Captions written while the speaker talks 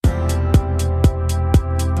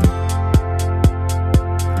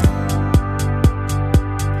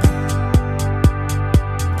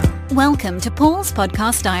Welcome to Paul's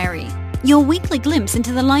Podcast Diary, your weekly glimpse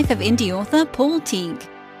into the life of indie author Paul Teague.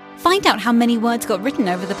 Find out how many words got written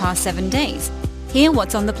over the past 7 days, hear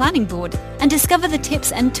what's on the planning board, and discover the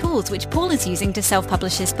tips and tools which Paul is using to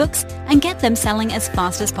self-publish his books and get them selling as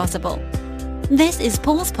fast as possible. This is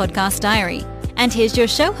Paul's Podcast Diary, and here's your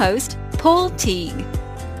show host, Paul Teague.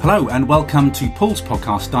 Hello and welcome to Paul's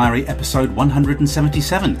Podcast Diary, episode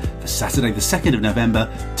 177 for Saturday the 2nd of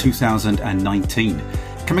November 2019.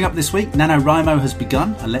 Coming up this week, NaNoWriMo has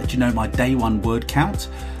begun. I'll let you know my day one word count.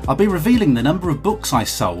 I'll be revealing the number of books I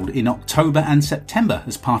sold in October and September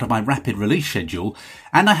as part of my rapid release schedule.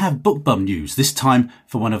 And I have BookBum news, this time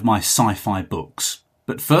for one of my sci-fi books.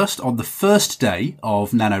 But first, on the first day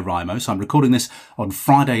of NaNoWriMo, so I'm recording this on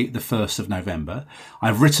Friday the 1st of November,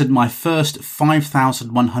 I've written my first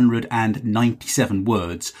 5,197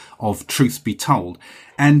 words of Truth Be Told.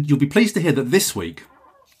 And you'll be pleased to hear that this week,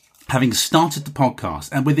 having started the podcast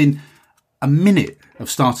and within a minute of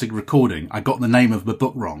starting recording, I got the name of the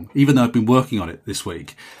book wrong, even though I've been working on it this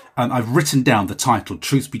week. And I've written down the title,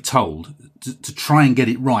 Truth Be Told, to try and get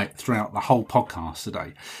it right throughout the whole podcast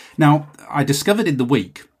today. Now, I discovered in the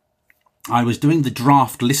week, I was doing the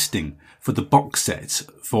draft listing for the box set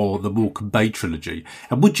for the Morecambe Bay trilogy.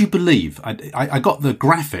 And would you believe, I got the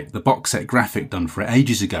graphic, the box set graphic done for it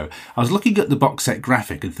ages ago. I was looking at the box set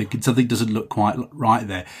graphic and thinking something doesn't look quite right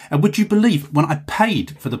there. And would you believe, when I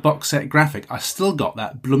paid for the box set graphic, I still got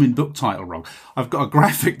that blooming book title wrong. I've got a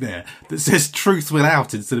graphic there that says Truth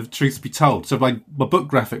Without instead of Truth Be Told. So my book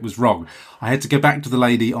graphic was wrong. I had to go back to the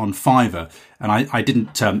lady on Fiverr, and I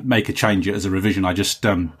didn't make a change as a revision. I just,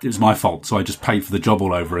 it was my fault. So I just paid for the job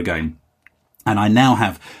all over again. And I now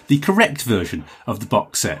have the correct version of the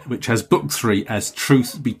box set, which has book 3 as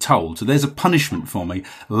Truth Be Told. So there's a punishment for me.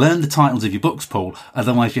 Learn the titles of your books, Paul.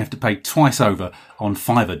 Otherwise, you have to pay twice over on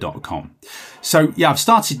Fiverr.com. So, yeah, I've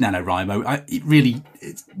started NaNoWriMo.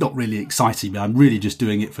 It's not really exciting me. I'm really just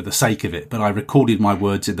doing it for the sake of it. But I recorded my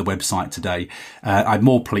words in the website today. I'm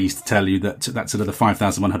more pleased to tell you that that's another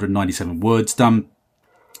 5,197 words done.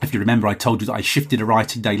 If you remember, I told you that I shifted a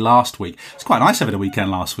writing day last week. It's quite nice having a weekend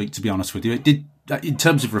last week, to be honest with you. It did, in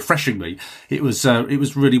terms of refreshing me, it was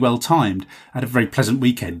really well timed. I had a very pleasant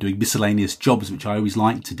weekend doing miscellaneous jobs, which I always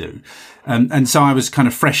like to do. And so I was kind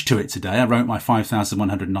of fresh to it today. I wrote my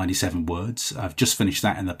 5,197 words. I've just finished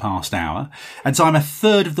that in the past hour. And so I'm a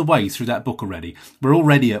third of the way through that book already. We're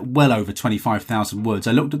already at well over 25,000 words.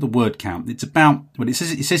 I looked at the word count. It's about, well, it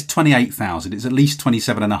says 28,000. It's at least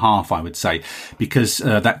 27 and a half, I would say, because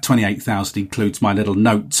that 28,000 includes my little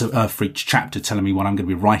notes for each chapter telling me what I'm going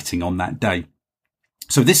to be writing on that day.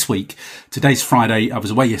 So this week, today's Friday, I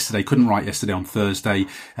was away yesterday, couldn't write yesterday on Thursday.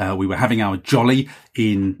 We were having our jolly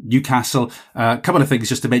in Newcastle. A couple of things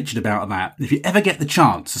just to mention about that. If you ever get the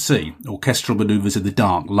chance to see Orchestral Manoeuvres in the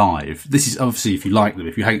Dark live, this is obviously if you like them.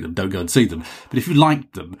 If you hate them, don't go and see them. But if you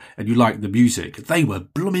liked them and you like the music, they were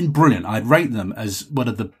blooming brilliant. I'd rate them as one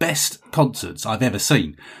of the best concerts I've ever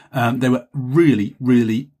seen. They were really,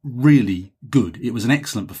 really, really good. It was an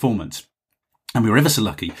excellent performance. And we were ever so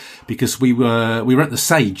lucky because we were at the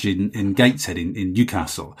Sage in Gateshead in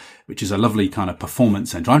Newcastle, which is a lovely kind of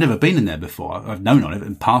performance centre. I've never been in there before. I've known of it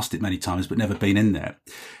and passed it many times, but never been in there.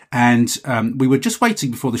 And we were just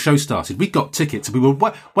waiting before the show started. We got tickets and we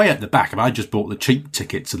were way at the back. And I just bought the cheap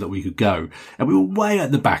tickets so that we could go. And we were way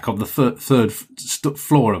at the back on the third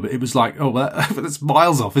floor of it. It was like, oh, that's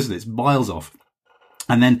miles off, isn't it? It's miles off.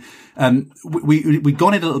 And then we'd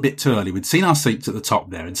gone in a little bit too early. We'd seen our seats at the top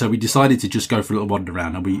there. And so we decided to just go for a little wander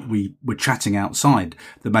around. And we were chatting outside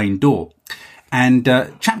the main door. And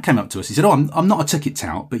chap came up to us. He said, oh, I'm not a ticket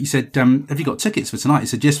tout. But he said, have you got tickets for tonight? He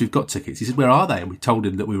said, yes, we've got tickets. He said, where are they? And we told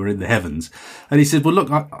him that we were in the heavens. And he said, well, look,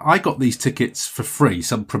 I got these tickets for free,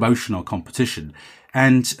 some promotional competition.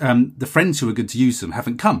 And the friends who are going to use them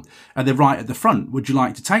haven't come. And they're right at the front. Would you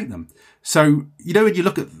like to take them? So, you know, when you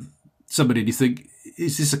look at somebody and you think,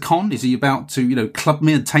 is this a con? Is he about to, club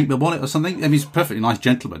me and take my wallet or something? I mean, he's a perfectly nice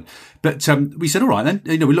gentleman. But we said, all right, then.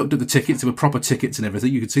 We looked at the tickets. There were proper tickets and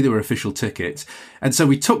everything. You could see they were official tickets. And so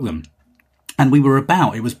we took them. And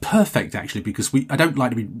it was perfect, actually, because I don't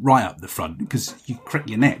like to be right up the front because you crack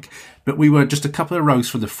your neck. But we were just a couple of rows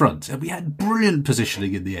from the front and we had brilliant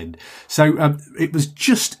positioning in the end. So it was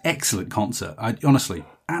just excellent concert. Honestly,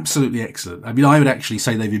 absolutely excellent. I mean, I would actually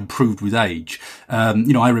say they've improved with age.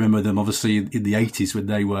 I remember them obviously in the 80s when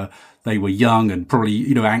they were young and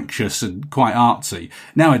probably, anxious and quite artsy.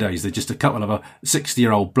 Nowadays, they're just a couple of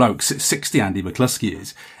 60-year-old blokes, 60 Andy McCluskey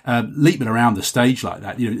is, leaping around the stage like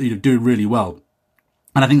that, doing really well.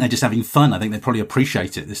 And I think they're just having fun. I think they probably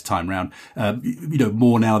appreciate it this time round,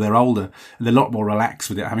 more now they're older. And they're a lot more relaxed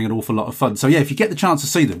with it, having an awful lot of fun. So yeah, if you get the chance to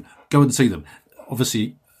see them, go and see them.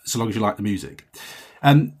 Obviously, so long as you like the music.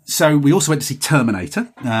 So we also went to see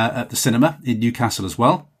Terminator at the cinema in Newcastle as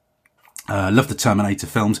well. Love the Terminator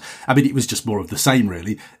films. I mean, it was just more of the same,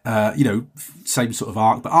 really. Same sort of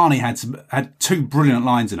arc. But Arnie had two brilliant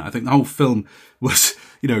lines in it. I think the whole film was,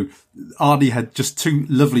 Arnie had just two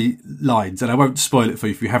lovely lines, and I won't spoil it for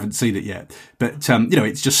you if you haven't seen it yet. But,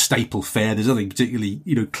 it's just staple fare. There's nothing particularly,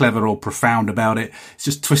 clever or profound about it. It's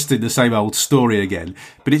just twisting the same old story again.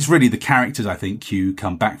 But it's really the characters, I think, you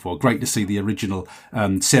come back for. Great to see the original,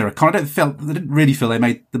 Sarah Connor. I didn't really feel they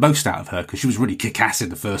made the most out of her, because she was really kick-ass in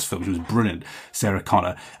the first film. She was brilliant, Sarah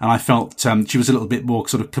Connor. And I felt, she was a little bit more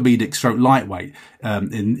sort of comedic stroke lightweight,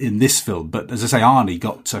 in this film. But as I say, Arnie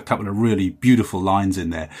got a couple of really beautiful lines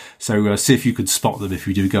in there. So see if you can spot them if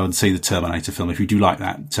you do go and see the Terminator film, if you do like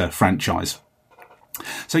that franchise.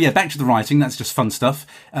 So yeah, back to the writing. That's just fun stuff.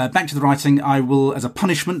 Back to the writing. I will, as a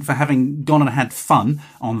punishment for having gone and had fun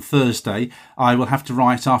on Thursday, I will have to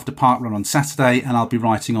write after Parkrun on Saturday, and I'll be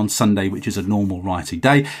writing on Sunday, which is a normal writing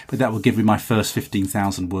day. But that will give me my first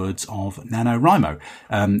 15,000 words of NaNoWriMo.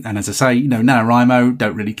 And as I say, NaNoWriMo,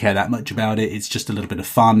 don't really care that much about it. It's just a little bit of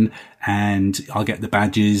fun, and I'll get the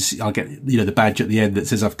badges. I'll get, the badge at the end that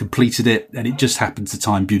says I've completed it, and it just happens to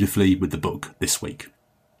time beautifully with the book this week.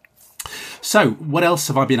 So, what else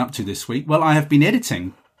have I been up to this week? Well, I have been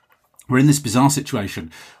editing. We're in this bizarre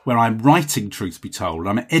situation where I'm writing Truth Be Told.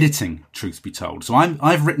 I'm editing Truth Be Told. So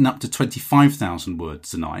I've written up to 25,000 words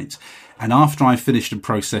tonight. And after I've finished and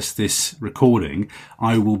processed this recording,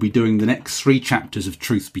 I will be doing the next 3 chapters of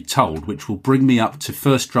Truth Be Told, which will bring me up to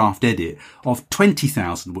first draft edit of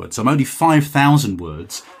 20,000 words. So I'm only 5,000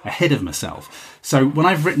 words ahead of myself. So when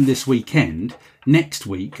I've written this weekend, next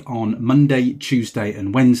week on Monday, Tuesday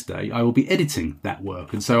and Wednesday, I will be editing that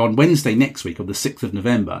work. And so on Wednesday next week, on the 6th of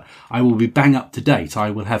November, I will be bang up to date. I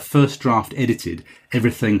will have first draft edited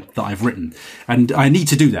everything that I've written. And I need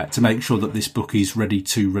to do that to make sure that this book is ready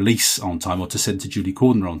to release on time, or to send to Julie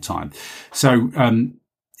Cordner on time. So, I'm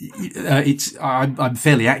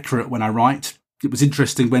fairly accurate when I write. It was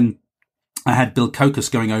interesting when I had Bill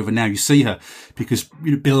Kokas going over Now You See Her, because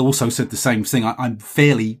Bill also said the same thing. I'm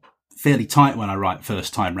fairly tight when I write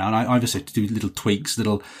first time round. I just have to do little tweaks,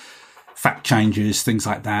 little fact changes, things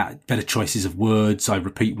like that, better choices of words. I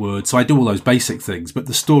repeat words. So I do all those basic things, but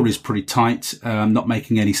the story is pretty tight. I'm not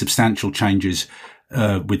making any substantial changes,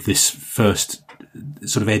 with this first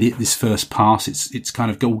sort of edit, this first pass. It's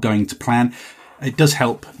kind of all going to plan. It does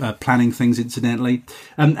help planning things, incidentally.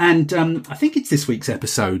 And I think it's this week's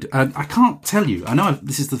episode. I can't tell you. I know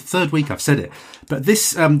this is the 3rd week I've said it, but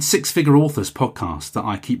this Six Figure Authors podcast that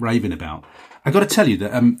I keep raving about, I got to tell you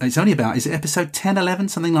that it's only about, is it episode 10, 11,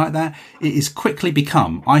 something like that? It has quickly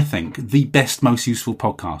become, I think, the best, most useful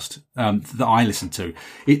podcast that I listen to.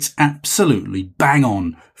 It's absolutely bang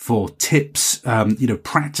on for tips,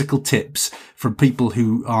 practical tips from people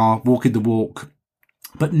who are walking the walk,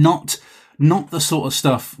 but not the sort of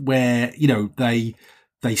stuff where,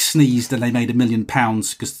 they sneezed and they made £1 million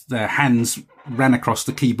because their hands ran across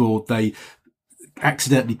the keyboard. They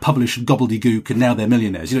accidentally published gobbledygook and now they're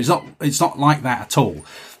millionaires. It's not like that at all.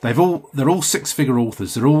 They're all 6-figure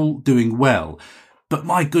authors. They're all doing well. But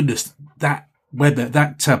my goodness, that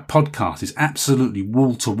podcast is absolutely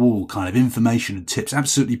wall to wall kind of information and tips.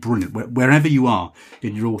 Absolutely brilliant wherever you are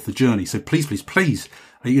in your author journey. So please,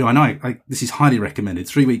 I know this is highly recommended.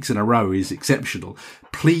 3 weeks in a row is exceptional.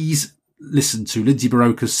 Please listen to Lindsay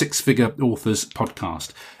Baroka's 6-Figure Authors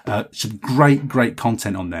podcast. Some great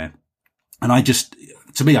content on there. And I just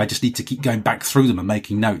need to keep going back through them and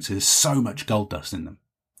making notes. There's so much gold dust in them.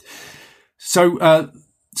 So,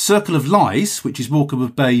 Circle of Lies, which is Morecambe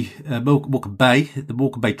Bay, the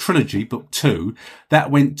Morecambe Bay trilogy, book 2, that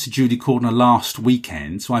went to Julie Cordner last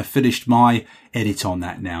weekend. So I finished my edit on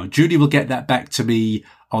that now. Julie will get that back to me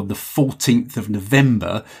on the 14th of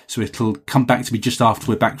November. So it'll come back to me just after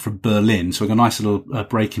we're back from Berlin. So we've got a nice little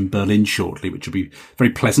break in Berlin shortly, which will be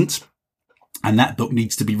very pleasant. And that book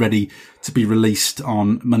needs to be ready to be released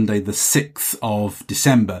on Monday, the 6th of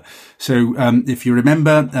December. So, if you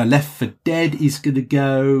remember, Left 4 Dead is going to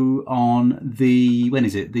go on the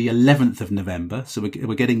 11th of November. So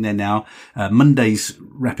we're getting there now. Monday's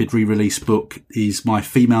rapid re-release book is my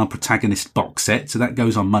female protagonist box set. So that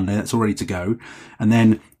goes on Monday. That's all ready to go. And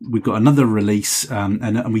then we've got another release,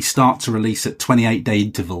 and we start to release at 28-day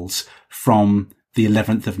intervals from the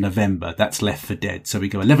 11th of November. That's Left 4 Dead. So we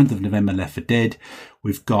go 11th of November, Left 4 Dead.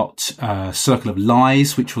 We've got Circle of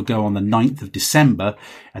Lies, which will go on the 9th of December.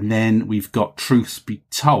 And then we've got Truth Be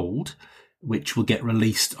Told, which will get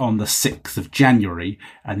released on the 6th of January.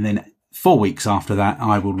 And then 4 weeks after that,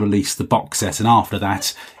 I will release the box set. And after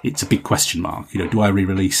that, it's a big question mark. Do I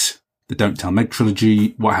re-release the Don't Tell Meg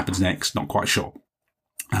trilogy? What happens next? Not quite sure.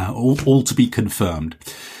 All to be confirmed.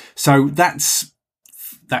 So that's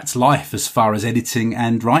life as far as editing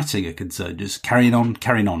and writing are concerned. Just carrying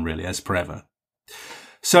on really, as per ever.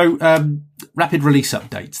 So, rapid release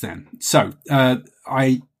updates then. So,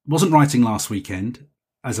 I wasn't writing last weekend.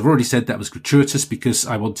 As I've already said, that was gratuitous because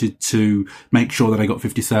I wanted to make sure that I got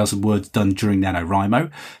 50,000 words done during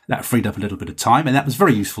NaNoWriMo. That freed up a little bit of time, and that was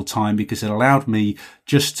very useful time because it allowed me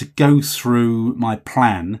just to go through my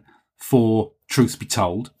plan for Truth Be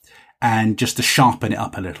Told and just to sharpen it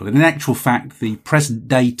up a little. And in actual fact, the present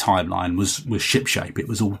day timeline was shipshape. It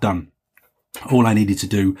was all done. All I needed to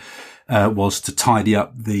do was to tidy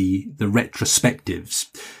up the retrospectives.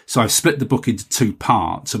 So I've split the book into two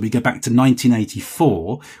parts. So we go back to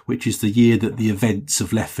 1984, which is the year that the events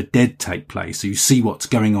of Left 4 Dead take place. So you see what's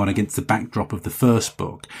going on against the backdrop of the first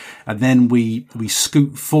book. And then we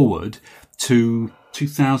scoot forward to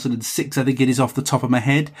 2006, I think it is off the top of my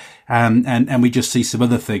head. And we just see some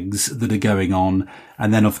other things that are going on.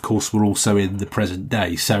 And then, of course, we're also in the present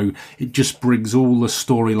day. So it just brings all the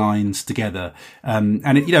storylines together. And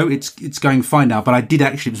it's going fine now. But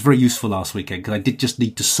it was very useful last weekend because I did just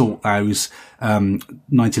need to sort those,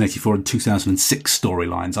 1984 and 2006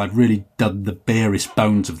 storylines. I've really done the barest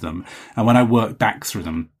bones of them. And when I work back through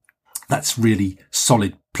them, that's really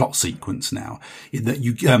solid plot sequence now. In that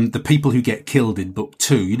the people who get killed in book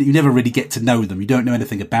 2, you never really get to know them. You don't know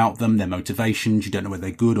anything about them, their motivations. You don't know whether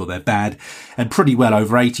they're good or they're bad. And pretty well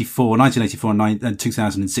over 1984 and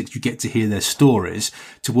 2006, you get to hear their stories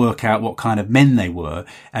to work out what kind of men they were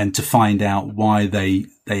and to find out why they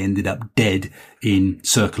ended up dead in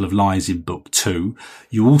Circle of Lies in book 2.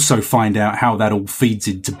 You also find out how that all feeds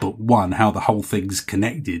into book 1, how the whole thing's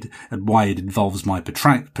connected and why it involves my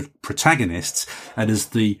protagonists. And as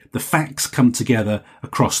the facts come together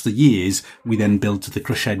across the years, we then build to the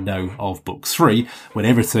crescendo of book 3 when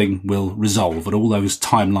everything will resolve and all those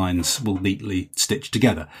timelines will neatly stitch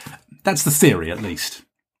together. That's the theory, at least.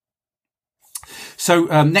 So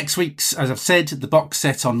next week's, as I've said, the box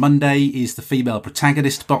set on Monday is the female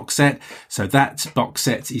protagonist box set. So that box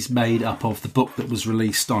set is made up of the book that was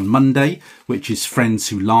released on Monday, which is Friends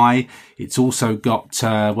Who Lie. It's also got,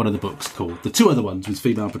 what are the books called? The two other ones with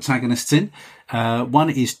female protagonists in.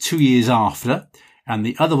 One is 2 Years After, and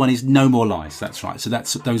the other one is No More Lies. That's right. So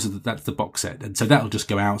that's the box set. And so that'll just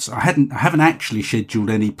go out. I haven't actually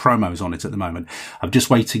scheduled any promos on it at the moment. I'm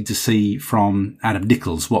just waiting to see from Adam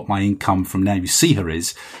Nichols what my income from Now You See Her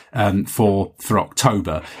is, for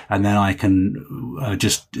October. And then I can,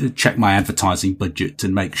 just check my advertising budget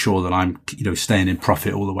and make sure that I'm, staying in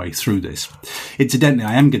profit all the way through this. Incidentally,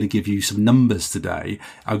 I am going to give you some numbers today.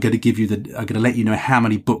 I'm going to let you know how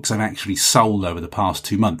many books I've actually sold over the past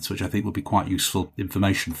 2 months, which I think will be quite useful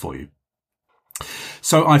information for you.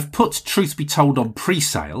 So I've put Truth Be Told on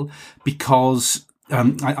pre-sale because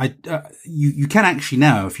you can actually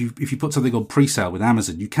now, if you put something on pre-sale with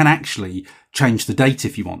Amazon, you can actually change the date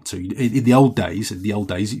if you want to. In the old days,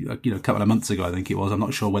 a couple of months ago, I think it was, I'm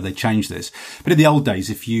not sure where they changed this, but in the old days,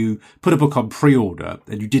 if you put a book on pre-order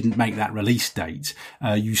and you didn't make that release date,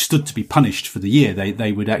 you stood to be punished for the year.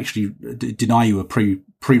 They would actually deny you a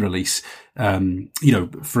pre-release,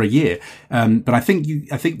 for a year. But I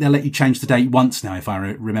think they'll let you change the date once now, if I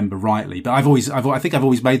remember rightly. But I think I've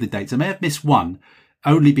always made the dates. I may have missed one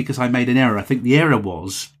only because I made an error. I think the error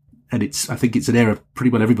was, and I think it's an error pretty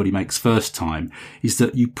well everybody makes first time, is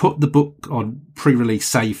that you put the book on pre-release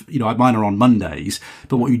safe. Mine are on Mondays,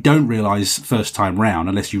 but what you don't realise first time round,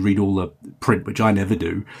 unless you read all the print, which I never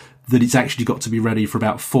do, that it's actually got to be ready for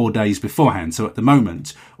about 4 days beforehand. So at the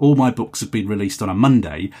moment, all my books have been released on a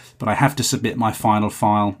Monday, but I have to submit my final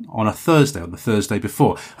file on a Thursday, on the Thursday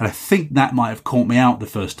before. And I think that might have caught me out the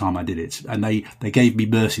first time I did it. And they gave me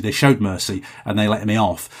mercy. They showed mercy and they let me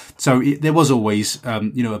off. So there was always, a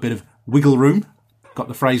bit of wiggle room. Got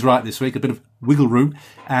the phrase right this week, a bit of wiggle room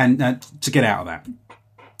and to get out of that.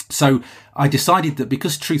 So I decided that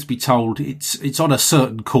because Truth Be Told, it's on a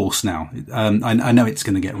certain course now. I know it's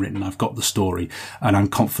going to get written. I've got the story and I'm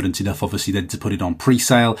confident enough, obviously, then to put it on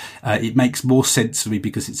pre-sale. It makes more sense for me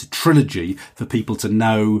because it's a trilogy for people to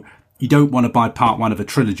know. You don't want to buy part 1 of a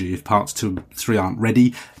trilogy if parts 2 and 3 aren't ready.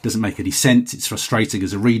 It doesn't make any sense. It's frustrating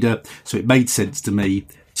as a reader. So it made sense to me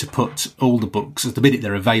to put all the books at the minute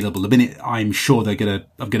they're available, the minute I'm sure I'm going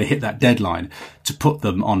to hit that deadline, to put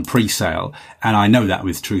them on pre-sale. And I know that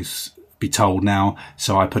with Truth Be Told now,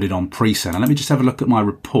 so I put it on pre-sale. And let me just have a look at my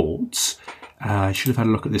reports. I should have had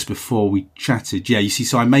a look at this before we chatted. Yeah, you see,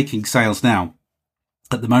 so I'm making sales now.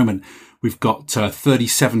 At the moment, we've got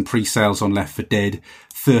 37 pre-sales on Left 4 Dead,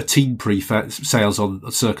 13 pre-sales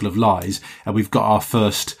on Circle of Lies, and we've got our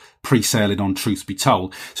first pre-sale in on Truth Be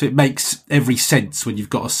Told. So it makes every sense when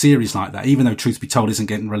you've got a series like that, even though Truth Be Told isn't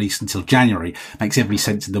getting released until January, makes every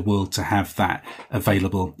sense in the world to have that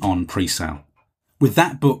available on pre-sale. With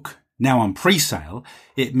that book now on pre-sale,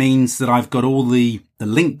 it means that I've got all the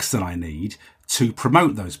links that I need to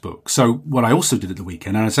promote those books. So what I also did at the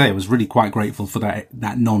weekend, and I say I was really quite grateful for that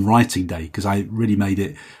non-writing day because I really made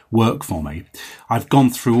it work for me. I've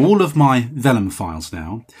gone through all of my Vellum files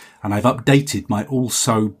now and I've updated my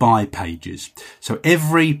also buy pages. So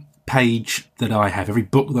every page that I have, every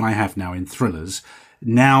book that I have now in thrillers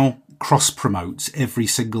now cross promotes every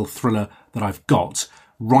single thriller that I've got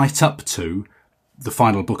right up to the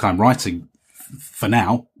final book I'm writing for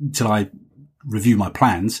now until I review my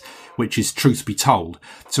plans, which is Truth Be Told.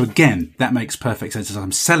 So again, that makes perfect sense. As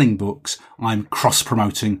I'm selling books, I'm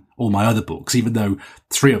cross-promoting all my other books, even though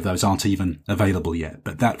 3 of those aren't even available yet.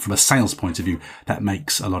 But that, from a sales point of view, that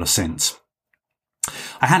makes a lot of sense.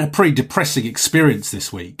 I had a pretty depressing experience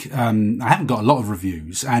this week. I haven't got a lot of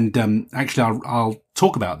reviews, and actually I'll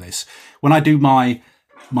talk about this. When I do my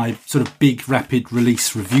sort of big rapid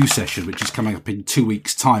release review session, which is coming up in 2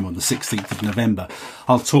 weeks' time on the 16th of November,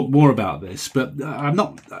 I'll talk more about this. But I'm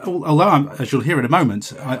not, although as you'll hear in a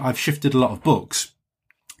moment, I've shifted a lot of books,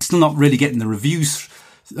 still not really getting the reviews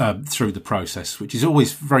through the process, which is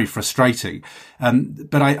always very frustrating.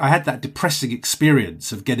 But I had that depressing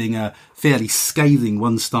experience of getting a fairly scathing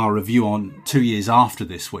 1-star review on 2 years after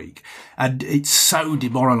this week. And it's so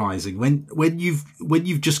demoralizing when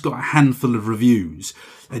you've just got a handful of reviews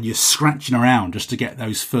and you're scratching around just to get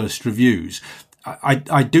those first reviews.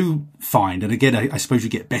 I do find, and again, I suppose you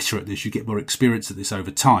get better at this, you get more experience at this over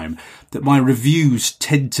time, that my reviews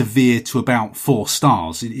tend to veer to about 4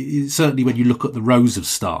 stars. Certainly when you look at the rows of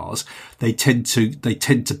stars, they tend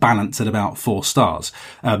to balance at about 4 stars.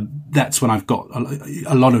 That's when I've got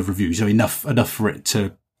a lot of reviews, enough for it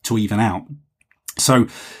to even out. So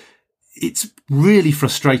it's really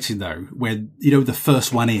frustrating though, when, the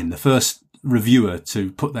first one in, the first reviewer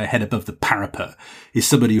to put their head above the parapet is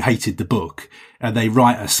somebody who hated the book, and they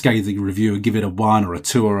write a scathing review and give it a 1 or a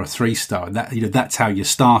 2 or a 3 star. And that, that's how you're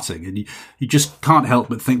starting. And you just can't help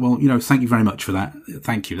but think, well, thank you very much for that.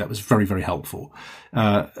 Thank you. That was very, very helpful.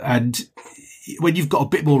 And when you've got a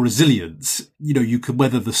bit more resilience, you can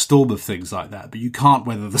weather the storm of things like that, but you can't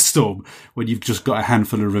weather the storm when you've just got a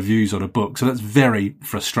handful of reviews on a book. So that's very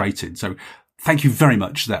frustrating. So thank you very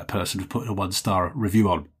much to that person for putting a 1-star review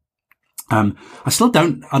on. I still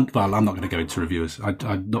don't, well, I'm not going to go into reviewers.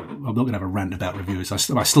 I'm not going to have a rant about reviewers. I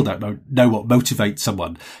still don't know what motivates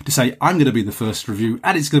someone to say, I'm going to be the first review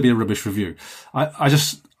and it's going to be a rubbish review. I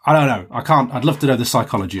don't know. I'd love to know the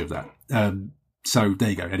psychology of that. So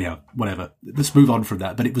there you go. Anyhow, whatever. Let's move on from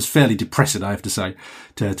that. But it was fairly depressing, I have to say,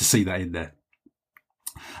 to see that in there.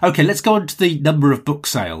 Okay, let's go on to the number of book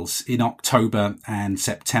sales in October and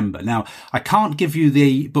September. Now, I can't give you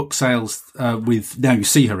the book sales with Now You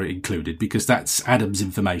See Her included, because that's Adam's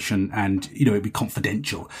information and, it'd be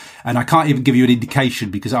confidential. And I can't even give you an indication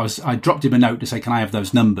because I dropped him a note to say, can I have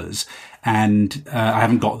those numbers? And I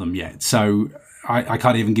haven't got them yet. So I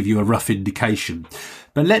can't even give you a rough indication.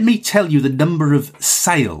 But let me tell you the number of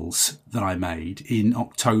sales that I made in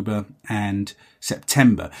October and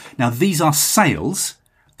September. Now, these are sales.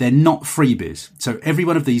 They're not freebies. So every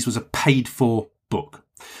one of these was a paid for book.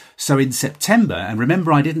 So in September, and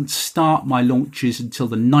remember, I didn't start my launches until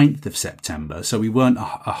the 9th of September. So we weren't a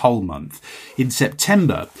whole month. In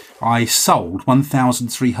September, I sold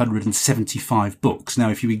 1,375 books. Now,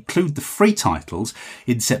 if you include the free titles,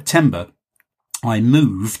 in September, I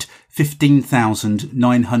moved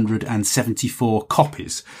 15,974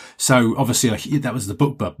 copies. So obviously that was the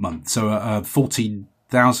BookBub month. So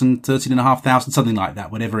 13,500, something like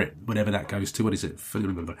that, whatever that goes to. What is it?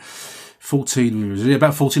 14,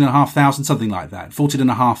 about 14,500, something like that.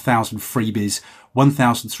 14,500 freebies,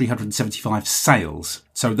 1,375 sales.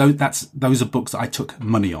 So those are books that I took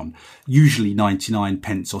money on, usually 99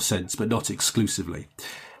 pence or cents, but not exclusively.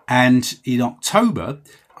 And in October,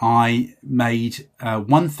 I made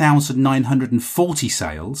 1,940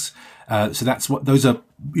 sales. So those are,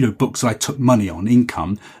 books that I took money on,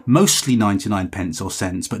 income, mostly 99 pence or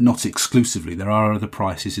cents, but not exclusively. There are other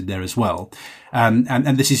prices in there as well.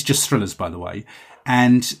 And this is just thrillers, by the way.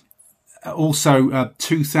 And also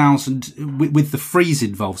 2,000 with the frees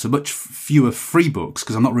involved, so much fewer free books,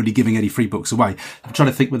 because I'm not really giving any free books away. I'm trying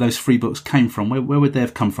to think where those free books came from. Where would they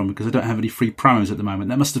have come from? Because I don't have any free promos at the moment.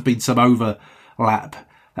 There must have been some overlap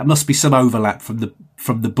That must be some overlap from the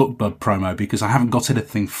BookBub promo, because I haven't got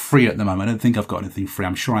anything free at the moment. I don't think I've got anything free.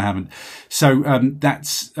 I'm sure I haven't. So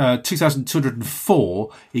that's 2,204,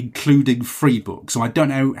 including free books. So I don't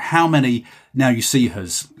know how many Now You See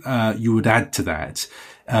Hers you would add to that.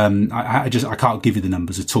 I can't give you the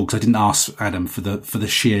numbers at all, because I didn't ask Adam for the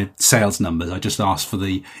sheer sales numbers. I just asked for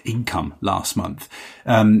the income last month.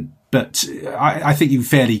 But I think you can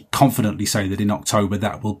fairly confidently say that in October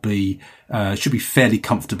that will be, should be fairly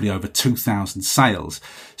comfortably over 2,000 sales.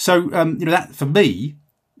 So, that for me,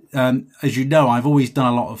 as you know, I've always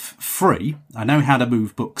done a lot of free. I know how to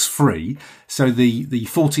move books free. So the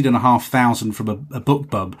 14,500 from a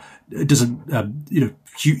BookBub doesn't,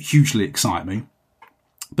 hugely excite me.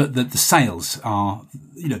 But the sales are,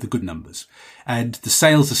 the good numbers. And the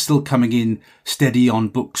sales are still coming in steady on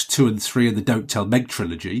books 2 and 3 of the Don't Tell Meg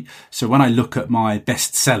trilogy. So when I look at my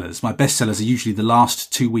bestsellers are usually the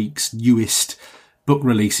last 2 weeks' newest book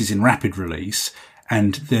releases in rapid release.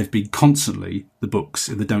 And they've been constantly the books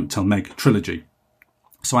in the Don't Tell Meg trilogy.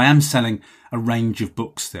 So I am selling a range of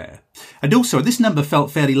books there. And also, this number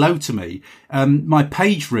felt fairly low to me. My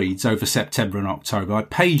page reads over September and October, my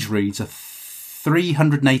page reads are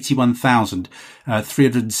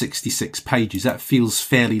 381,366 pages. That feels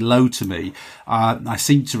fairly low to me. I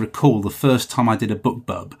seem to recall the first time I did a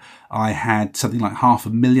BookBub, I had something like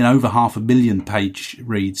over 500,000 page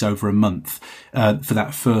reads over a month, for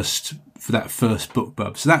that first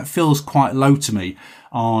BookBub. So that feels quite low to me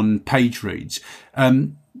on page reads.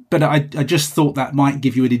 But I just thought that might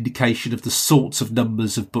give you an indication of the sorts of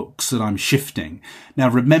numbers of books that I'm shifting. Now,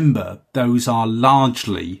 remember, those are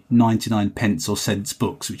largely 99 pence or cents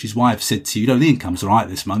books, which is why I've said to you, the income's all right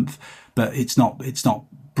this month, but it's not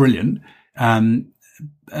brilliant.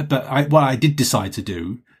 But what I did decide to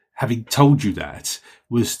do, having told you that,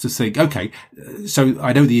 was to think, okay, so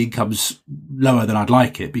I know the income's lower than I'd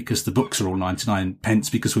like it because the books are all 99 pence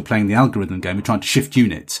because we're playing the algorithm game. We're trying to shift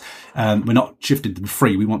units. We're not shifting them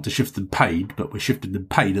free. We want to shift them paid, but we're shifting them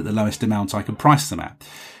paid at the lowest amount I can price them at.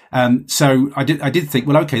 So I did think,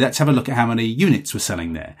 well, okay, let's have a look at how many units we're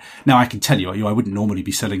selling there. Now I can tell you, I wouldn't normally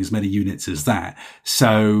be selling as many units as that.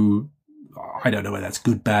 So I don't know whether that's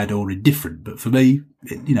good, bad or indifferent, but for me,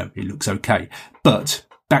 it looks okay. But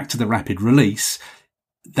back to the rapid release.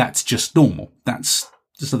 That's just normal. That's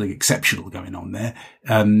just nothing exceptional going on there.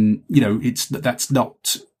 That's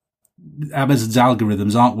not, Amazon's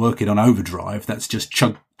algorithms aren't working on overdrive. That's just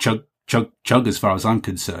chug, chug, chug, chug as far as I'm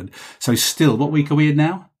concerned. So still, what week are we in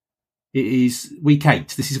now? It is week 8.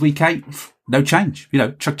 This is week 8. No change.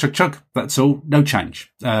 Chug, chug, chug. That's all. No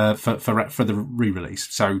change, for the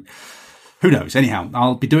re-release. So who knows? Anyhow,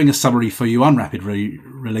 I'll be doing a summary for you on rapid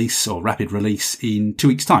release in 2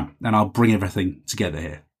 weeks' time, and I'll bring everything together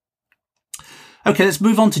here. Okay, let's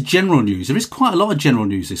move on to general news. There is quite a lot of general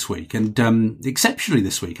news this week, and exceptionally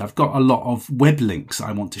this week, I've got a lot of web links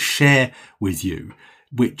I want to share with you,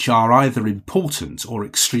 which are either important or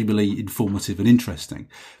extremely informative and interesting.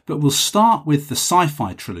 But we'll start with the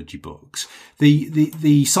sci-fi trilogy books.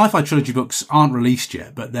 The sci-fi trilogy books aren't released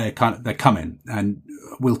yet, but they're coming, and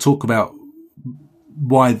we'll talk about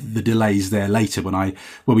why the delays there later when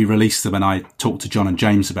we release them and I talk to John and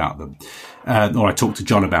James about them, or I talk to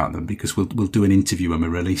John about them, because we'll do an interview when we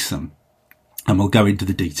release them. And we'll go into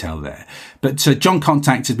the detail there. But John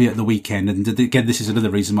contacted me at the weekend, and again, this is another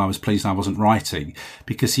reason why I was pleased I wasn't writing,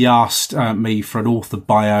 because he asked me for an author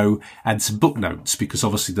bio and some book notes, because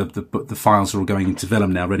obviously the files are all going into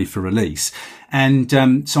Vellum now, ready for release. And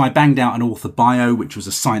so I banged out an author bio, which was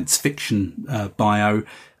a science fiction bio.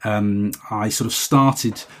 I sort of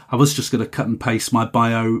started, I was just going to cut and paste my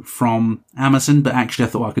bio from Amazon, but actually I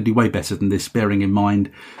thought I could do way better than this, bearing in mind,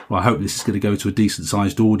 well, I hope this is going to go to a decent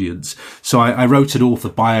sized audience. So I wrote an author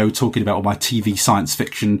bio talking about all my TV science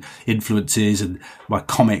fiction influences and my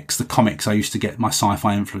comics, the comics I used to get my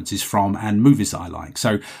sci-fi influences from, and movies that I like.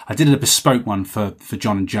 So I did a bespoke one for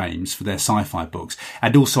John and James for their sci-fi books.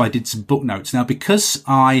 And also I did some book notes. Now, because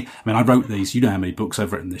I wrote these, you know how many books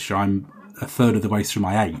I've written this year. I'm a third of the way through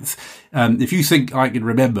my 8th. If you think I can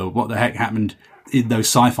remember what the heck happened in those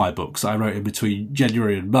sci-fi books I wrote in between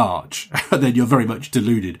January and March, then you're very much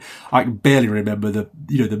deluded. I can barely remember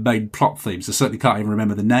the main plot themes. I certainly can't even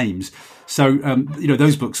remember the names. So,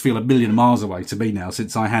 those books feel a million miles away to me now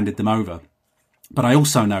since I handed them over. But I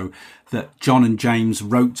also know that John and James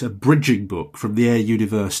wrote a bridging book from their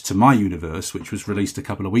universe to my universe, which was released a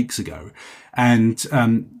couple of weeks ago. And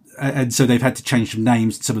so they've had to change some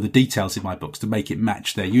names and some of the details in my books to make it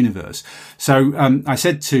match their universe. So I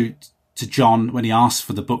said to to John when he asked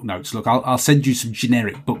for the book notes, look, I'll send you some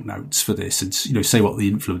generic book notes for this and, say what the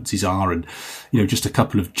influences are and, just a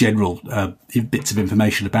couple of general bits of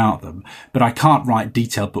information about them. But I can't write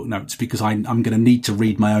detailed book notes because I'm going to need to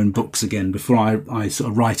read my own books again before I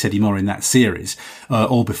sort of write any more in that series,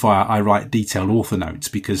 or before I write detailed author notes,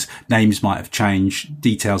 because names might have changed,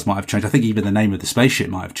 details might have changed. I think even the name of the spaceship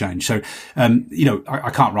might have changed. So,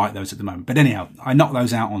 I can't write those at the moment. But anyhow, I knocked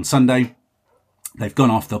those out on Sunday. They've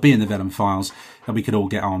gone off. They'll be in the Vellum files, and we could all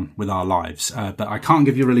get on with our lives. But I can't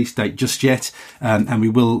give you a release date just yet, and we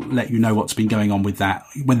will let you know what's been going on with that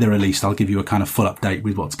when they're released. I'll give you a kind of full update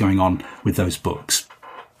with what's going on with those books.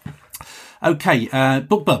 Okay,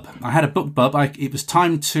 BookBub. I had a BookBub. It was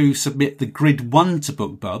time to submit the Grid 1 to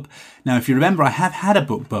BookBub. Now, if you remember, I have had a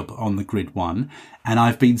BookBub on the Grid 1, and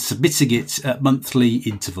I've been submitting it at monthly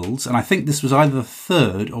intervals, and I think this was either the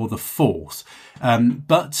third or the fourth.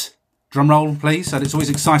 But drum roll, please. And it's always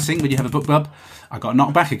exciting when you have a BookBub. I got a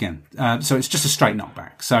knockback again. So it's just a straight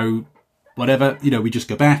knockback. So whatever, we just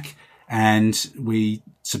go back and we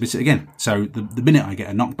submit it again. So the minute I get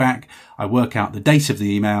a knockback, I work out the date of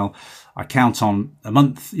the email. I count on a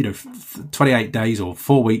month, 28 days or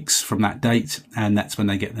 4 weeks from that date, and that's when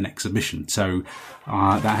they get the next submission. So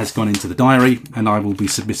that has gone into the diary, and I will be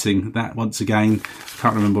submitting that once again.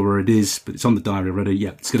 Can't remember where it is, but it's on the diary already. Yeah,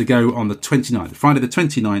 it's going to go on the 29th, Friday the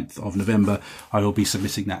 29th of November. I will be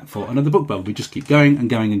submitting that for another BookBub. We just keep going and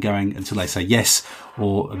going and going until they say yes,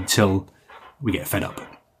 or until we get fed up.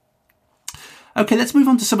 Okay, let's move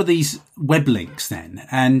on to some of these web links then.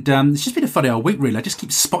 And it's just been a funny old week, really. I just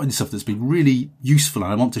keep spotting stuff that's been really useful,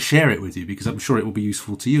 and I want to share it with you because I'm sure it will be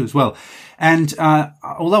useful to you as well. And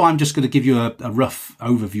although I'm just going to give you a rough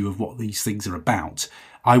overview of what these things are about,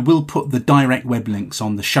 I will put the direct web links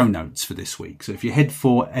on the show notes for this week. So if you head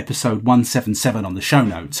for episode 177 on the show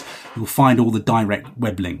notes, you'll find all the direct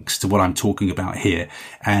web links to what I'm talking about here.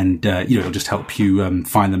 And, it'll just help you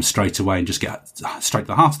find them straight away and just get straight to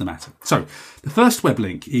the heart of the matter. So the first web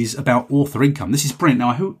link is about author income. This is brilliant.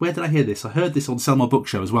 Now, where did I hear this? I heard this on Sell My Book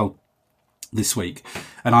Show as well this week.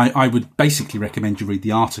 And I would basically recommend you read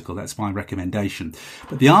the article. That's my recommendation.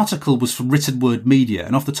 But the article was from Written Word Media.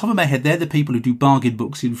 And off the top of my head, they're the people who do bargain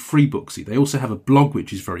books in Freebooksy. They also have a blog,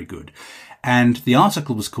 which is very good. And the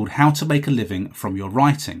article was called How to Make a Living from Your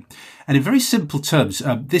Writing. And in very simple terms,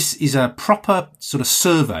 this is a proper sort of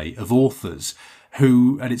survey of authors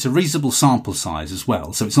and it's a reasonable sample size as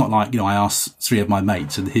well. So it's not like, I asked 3 of my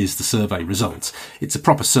mates and here's the survey results. It's a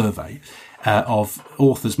proper survey of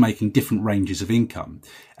authors making different ranges of income.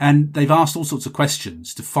 And they've asked all sorts of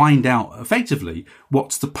questions to find out effectively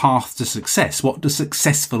what's the path to success. What do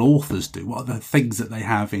successful authors do? What are the things that they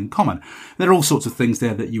have in common? There are all sorts of things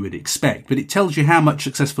there that you would expect, but it tells you how much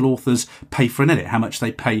successful authors pay for an edit, how much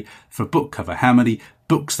they pay for a book cover, how many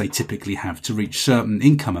books they typically have to reach certain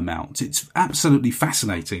income amounts. It's absolutely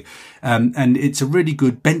fascinating. And it's a really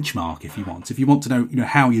good benchmark if you want. If you want to know,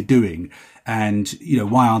 how you're doing and,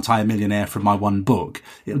 why aren't I a millionaire from my one book?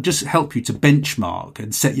 It'll just help you to benchmark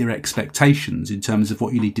and set your expectations in terms of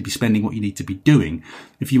what you need to be spending, what you need to be doing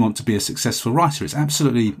if you want to be a successful writer. It's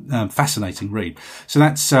absolutely fascinating read. So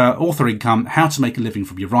that's author income, how to make a living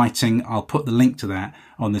from your writing. I'll put the link to that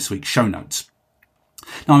on this week's show notes.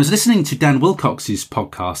 Now, I was listening to Dan Wilcox's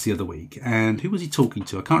podcast the other week, and who was he talking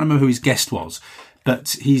to? I can't remember who his guest was,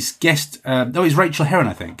 but his guest, it's Rachel Herron,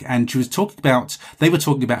 I think, and they were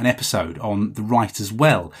talking about an episode on The Writer's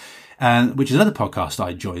Well, which is another podcast I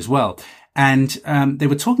enjoy as well. And they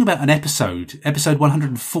were talking about an episode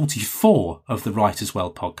 144 of the Writer's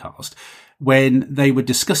Well podcast, when they were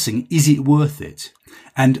discussing, is it worth it?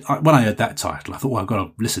 And when I heard that title, I thought, well, I've got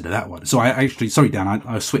to listen to that one. So sorry, Dan,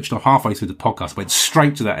 I switched off halfway through the podcast, went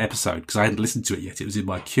straight to that episode because I hadn't listened to it yet. It was in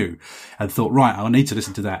my queue, and thought, right, I need to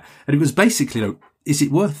listen to that. And it was basically, is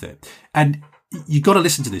it worth it? And you got to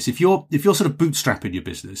listen to this. If you're sort of bootstrapping your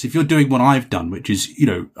business, if you're doing what I've done, which is,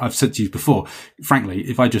 I've said to you before, frankly,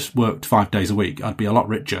 if I just worked 5 days a week, I'd be a lot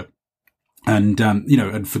richer. And,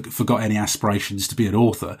 and forgot any aspirations to be an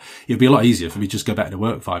author. It'd be a lot easier for me to just go back to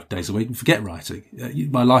work 5 days a week and forget writing.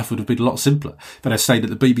 My life would have been a lot simpler. But I stayed at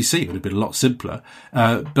the BBC, it would have been a lot simpler.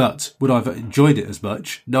 But would I have enjoyed it as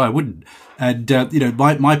much? No, I wouldn't. And,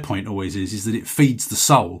 my point always is that it feeds the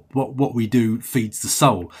soul. What we do feeds the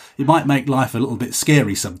soul. It might make life a little bit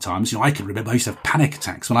scary sometimes. I can remember I used to have panic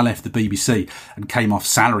attacks when I left the BBC and came off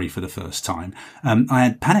salary for the first time. I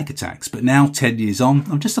had panic attacks, but now 10 years on,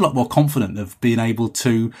 I'm just a lot more confident of being able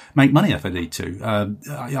to make money if I need to.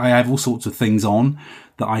 I have all sorts of things on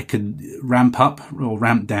that I can ramp up or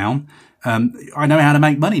ramp down. I know how to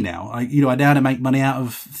make money now. I know how to make money out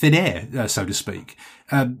of thin air, so to speak.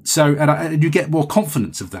 And you get more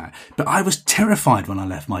confidence of that. But I was terrified when I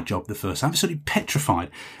left my job the first time, absolutely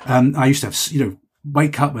petrified. I used to have,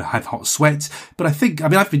 wake up and have hot sweats. But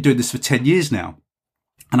I've been doing this for 10 years now.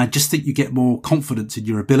 And I just think you get more confidence in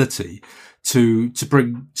your ability to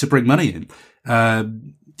bring money in. That's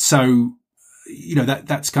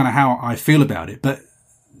kind of how I feel about it. But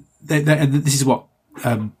and this is what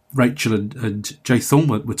Rachel and Jay Thorne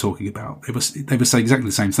were talking about. They were saying exactly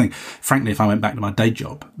the same thing. Frankly, if I went back to my day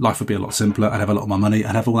job, life would be a lot simpler. I'd have a lot of my money.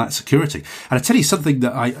 I'd have all that security. And I tell you something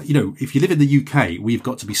that if you live in the UK, we've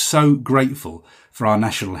got to be so grateful for our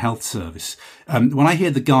National Health Service. When I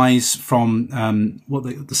hear the guys from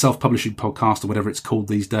the self-publishing podcast or whatever it's called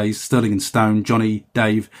these days, Sterling and Stone, Johnny,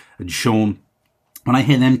 Dave, and Sean, when I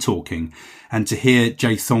hear them talking, and to hear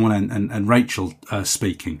Jay Thorne and Rachel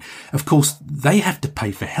speaking, of course, they have to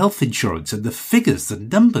pay for health insurance, and the figures, the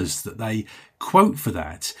numbers that they quote for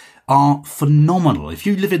that are phenomenal. If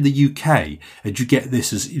you live in the UK and you get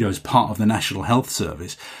this as part of the National Health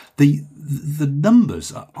Service, the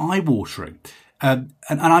numbers are eye-watering. And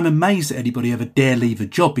I'm amazed that anybody ever dare leave a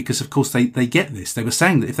job because, of course, they get this. They were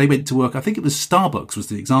saying that if they went to work, I think it was Starbucks was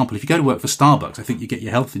the example. If you go to work for Starbucks, I think you get your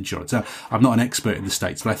health insurance. Now, I'm not an expert in the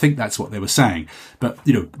States, but I think that's what they were saying. But,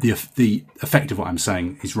 the effect of what I'm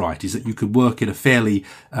saying is right, is that you could work in a fairly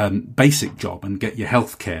basic job and get your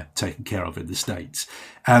health care taken care of in the States.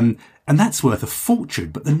 And that's worth a fortune.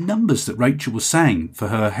 But the numbers that Rachel was saying for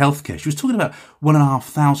her healthcare, she was talking about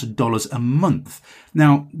 $1,500 a month.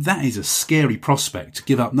 Now, that is a scary prospect to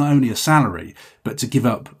give up not only a salary, but to give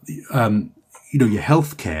up, your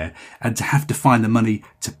healthcare and to have to find the money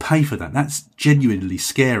to pay for that. That's genuinely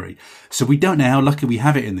scary. So we don't know how lucky we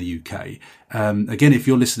have it in the UK. Again, if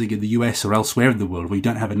you're listening in the US or elsewhere in the world where you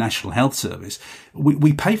don't have a National Health Service,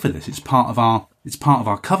 we pay for this. It's part of our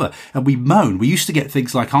cover. And we moan. We used to get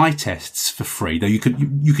things like eye tests for free, though you could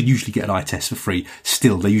usually get an eye test for free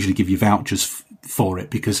still. They usually give you vouchers for it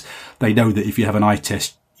because they know that if you have an eye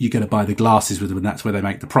test, you're going to buy the glasses with them, and that's where they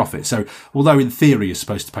make the profit. So although in theory you're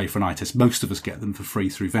supposed to pay for an eye test, most of us get them for free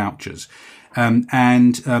through vouchers.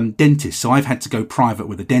 And dentists. So I've had to go private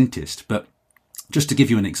with a dentist, but just to give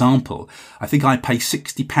you an example, I think I pay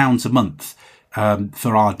 £60 a month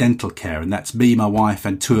for our dental care, and that's me, my wife,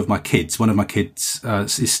 and two of my kids. One of my kids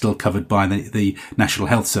is still covered by the National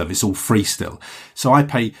Health Service, all free still. So I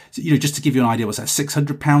pay, just to give you an idea, what's that,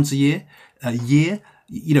 £600 a year,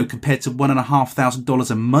 compared to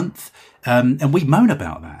 $1,500 a month. And we moan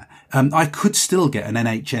about that. I could still get an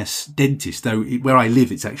NHS dentist, though where I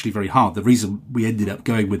live, it's actually very hard. The reason we ended up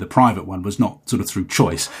going with a private one was not sort of through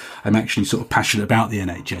choice. I'm actually sort of passionate about the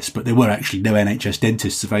NHS, but there were actually no NHS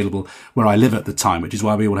dentists available where I live at the time, which is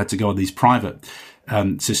why we all had to go on these private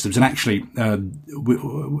systems. And actually,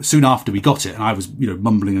 soon after we got it, and I was,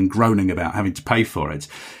 mumbling and groaning about having to pay for it.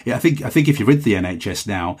 Yeah, I think if you're with the NHS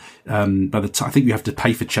now, by the time, I think you have to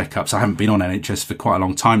pay for checkups. I haven't been on NHS for quite a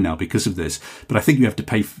long time now because of this, but I think you have to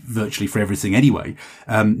pay virtually for everything anyway.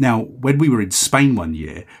 Now, when we were in Spain one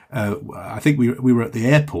year, I think we were at the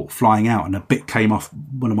airport flying out, and a bit came off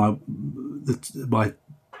one of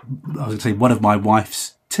my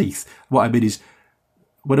wife's teeth. What I mean is,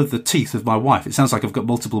 one of the teeth of my wife. It sounds like I've got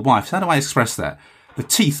multiple wives. How do I express that? The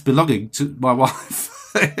teeth belonging to my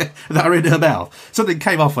wife that are in her mouth. Something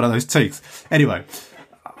came off one of those teeth. Anyway,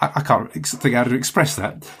 I can't think how to express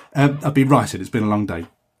that. I've been writing. It's been a long day.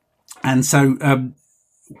 And so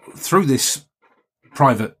through this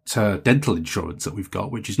private dental insurance that we've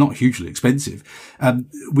got, which is not hugely expensive,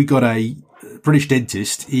 we got a British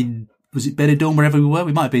dentist in, was it Benidorm, wherever we were?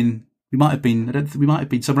 We might have been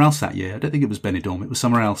somewhere else that year. I don't think it was Benidorm. It was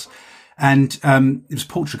somewhere else. And it was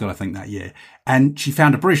Portugal, I think, that year. And she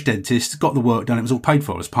found a British dentist, got the work done. It was all paid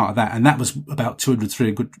for as part of that. And that was about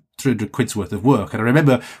 300 quid's worth of work. And I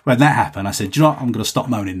remember when that happened, I said, do you know what? I'm going to stop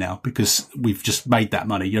moaning now because we've just made that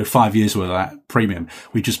money. 5 years worth of that premium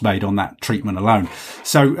we just made on that treatment alone.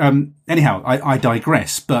 So anyhow, I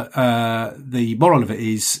digress. But the moral of it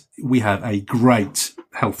is we have a great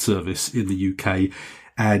health service in the UK.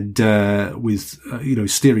 And with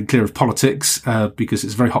steering clear of politics because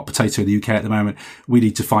it's a very hot potato in the UK at the moment, we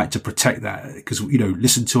need to fight to protect that because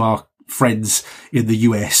listen to our friends in the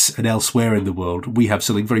US and elsewhere in the world. We have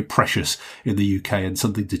something very precious in the UK and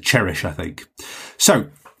something to cherish, I think. So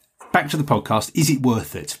back to the podcast. Is it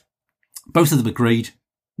worth it? Both of them agreed.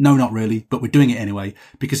 No, not really, but we're doing it anyway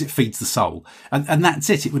because it feeds the soul. And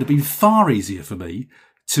that's it. It would have been far easier for me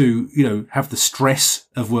to have the stress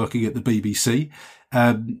of working at the BBC.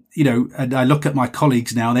 And I look at my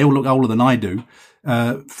colleagues now, and they all look older than I do,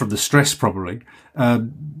 from the stress probably,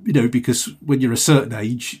 because when you're a certain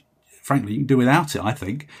age, frankly, you can do without it, I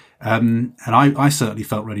think. And I certainly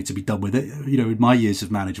felt ready to be done with it, in my years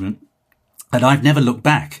of management. And I've never looked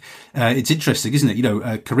back. It's interesting, isn't it?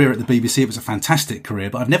 A career at the BBC, it was a fantastic career,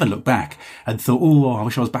 but I've never looked back and thought, oh, I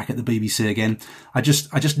wish I was back at the BBC again. I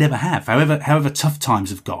just never have. However tough times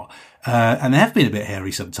have got, and they have been a bit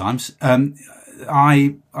hairy sometimes.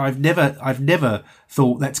 I've never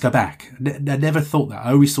thought, let's go back. I never thought that.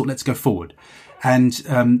 I always thought, let's go forward. And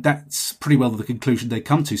that's pretty well the conclusion they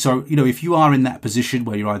come to. So, if you are in that position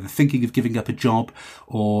where you're either thinking of giving up a job,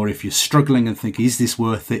 or if you're struggling and thinking, is this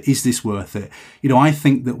worth it? Is this worth it? I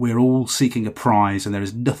think that we're all seeking a prize, and there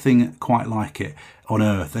is nothing quite like it on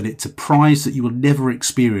earth. And it's a prize that you will never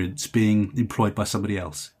experience being employed by somebody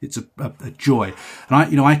else. It's a joy.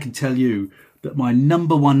 And I can tell you that my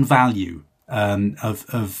number one value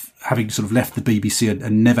of having sort of left the BBC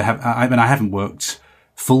and never have, I haven't worked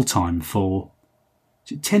full time for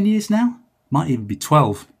 10 years now, might even be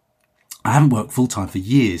 12. I haven't worked full time for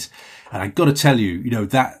years, and I've got to tell you,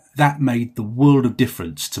 that made the world of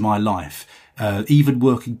difference to my life. Even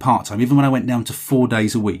working part time, even when I went down to 4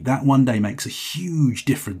 days a week, that one day makes a huge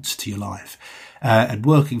difference to your life. And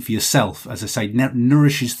working for yourself, as I say,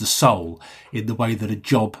 nourishes the soul in the way that a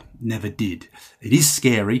job never did. It is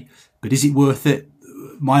scary, but is it worth it?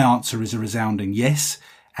 My answer is a resounding yes.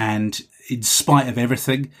 And in spite of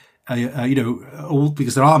everything, all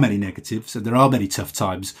because there are many negatives and there are many tough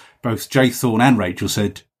times, both Jay Thorne and Rachel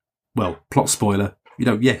said, well, plot spoiler,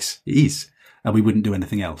 yes, it is. And we wouldn't do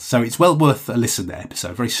anything else. So it's well worth a listen, that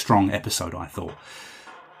episode. Very strong episode, I thought.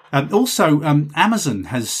 Also, Amazon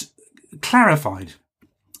has clarified,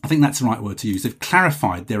 I think that's the right word to use, they've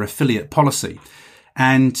clarified their affiliate policy.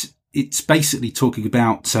 And it's basically talking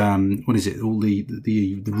about, all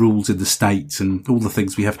the rules in the States and all the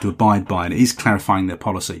things we have to abide by. And it is clarifying their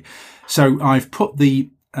policy. So I've put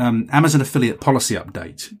the Amazon affiliate policy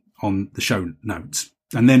update on the show notes.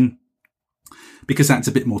 And then, because that's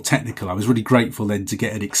a bit more technical, I was really grateful then to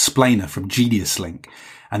get an explainer from Genius Link.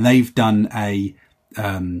 And they've done an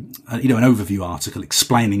overview article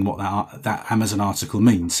explaining what that Amazon article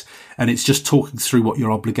means. And it's just talking through what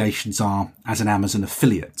your obligations are as an Amazon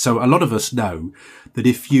affiliate. So a lot of us know that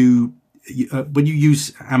if when you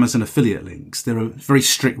use Amazon affiliate links, there are very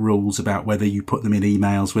strict rules about whether you put them in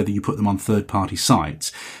emails, whether you put them on third-party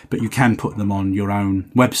sites, but you can put them on your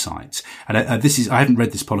own website. And I haven't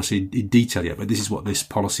read this policy in detail yet, but this is what this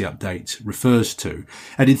policy update refers to.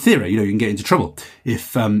 And in theory, you can get into trouble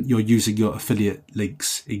if you're using your affiliate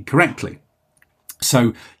links incorrectly.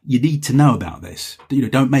 So you need to know about this.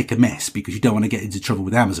 Don't make a mess, because you don't want to get into trouble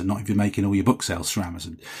with Amazon, not if you're making all your book sales through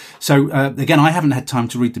Amazon. So, again, I haven't had time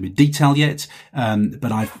to read them in detail yet.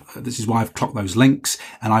 But this is why I've clocked those links,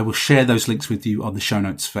 and I will share those links with you on the show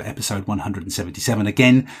notes for episode 177.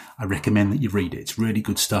 Again, I recommend that you read it. It's really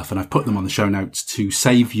good stuff. And I've put them on the show notes to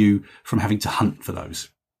save you from having to hunt for those.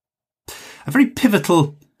 A very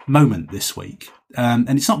pivotal moment this week. And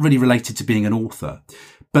it's not really related to being an author,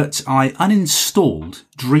 but I uninstalled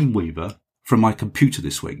Dreamweaver from my computer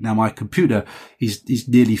this week. Now, my computer is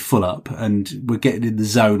nearly full up, and we're getting in the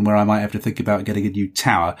zone where I might have to think about getting a new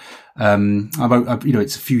tower.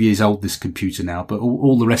 It's a few years old, this computer now, but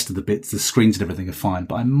all the rest of the bits, the screens and everything are fine.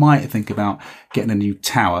 But I might think about getting a new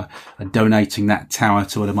tower and donating that tower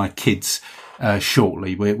to one of my kids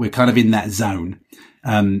shortly. We're kind of in that zone.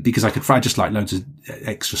 Because I just like loads of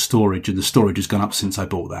extra storage, and the storage has gone up since I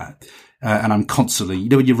bought that. And I'm constantly,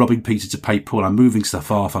 when you're robbing Peter to pay Paul, I'm moving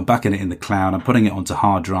stuff off, I'm backing it in the cloud, I'm putting it onto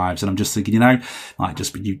hard drives, and I'm just thinking, might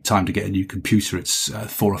just be time to get a new computer. It's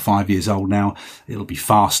 4 or 5 years old now. It'll be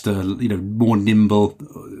faster, more nimble,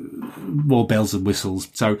 more bells and whistles.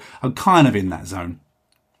 So I'm kind of in that zone.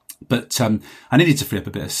 But I needed to free up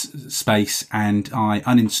a bit of space, and I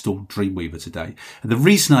uninstalled Dreamweaver today. And the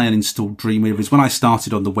reason I uninstalled Dreamweaver is when I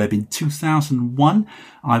started on the web in 2001,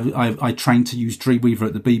 I trained to use Dreamweaver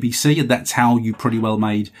at the BBC, and that's how you pretty well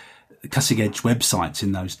made cutting-edge websites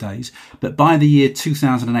in those days. But by the year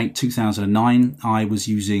 2008, 2009, I was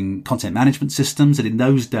using content management systems, and in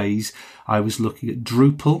those days, I was looking at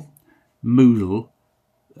Drupal, Moodle,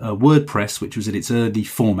 WordPress, which was in its early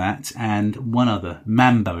format, and one other,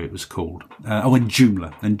 Mambo it was called, and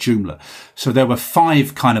Joomla. So there were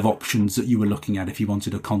 5 kind of options that you were looking at if you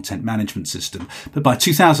wanted a content management system. But by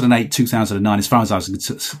 2008, 2009, as far as I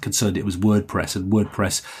was concerned, it was WordPress, and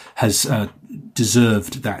WordPress has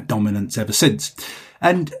deserved that dominance ever since.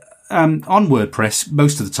 And on WordPress,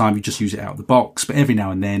 most of the time you just use it out of the box, but every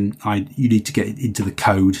now and then you need to get into the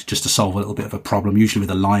code just to solve a little bit of a problem, usually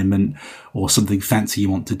with alignment or something fancy you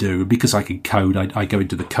want to do. Because I can code, I go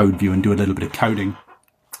into the code view and do a little bit of coding.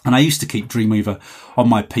 And I used to keep Dreamweaver on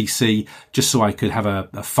my PC just so I could have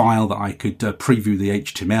a file that I could preview the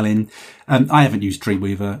HTML in. I haven't used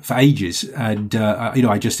Dreamweaver for ages. And,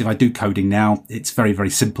 if I do coding now, it's very, very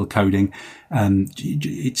simple coding.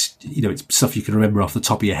 It's stuff you can remember off the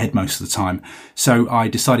top of your head most of the time. So I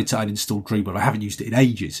decided I'd install Dreamweaver. I haven't used it in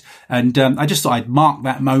ages. And, I just thought I'd mark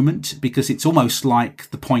that moment because it's almost like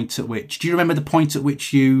the point at which, do you remember the point at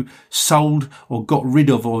which you sold or got rid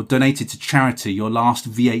of or donated to charity your last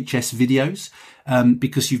VHS videos?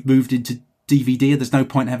 Because you've moved into DVD and there's no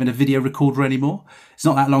point having a video recorder anymore. It's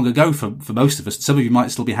not that long ago for most of us. Some of you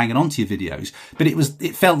might still be hanging on to your videos, but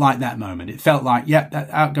it felt like that moment. It felt like,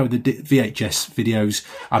 out go the VHS videos.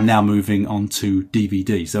 I'm now moving on to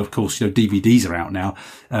DVD. So of course, DVDs are out now.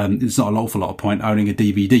 There's not an awful lot of point owning a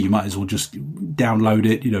DVD. You might as well just download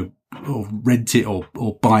it, or rent it or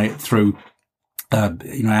buy it through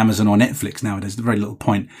Amazon or Netflix nowadays. There's very little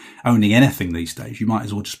point owning anything these days. You might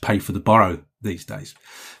as well just pay for the borrow these days.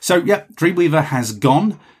 So, Dreamweaver has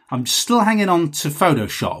gone. I'm still hanging on to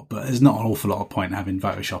Photoshop, but there's not an awful lot of point having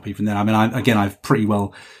Photoshop even then. I mean, I've pretty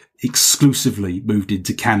well exclusively moved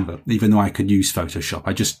into Canva, even though I could use Photoshop.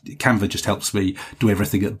 Canva just helps me do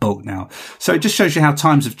everything at bulk now. So it just shows you how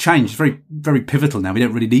times have changed. It's very, very pivotal now. We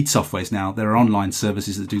don't really need softwares now. There are online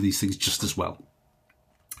services that do these things just as well.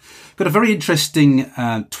 Got a very interesting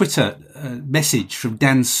Twitter message from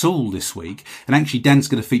Dan Sewell this week. And actually, Dan's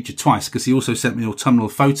going to feature twice because he also sent me an autumnal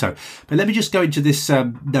photo. But let me just go into this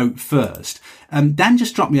note first. Dan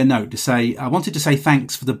just dropped me a note to say, I wanted to say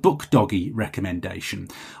thanks for the Book Doggy recommendation.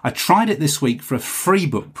 I tried it this week for a free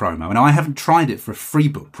book promo, and I haven't tried it for a free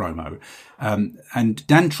book promo. And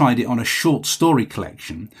Dan tried it on a short story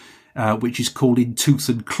collection, which is called In Tooth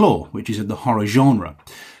and Claw, which is in the horror genre.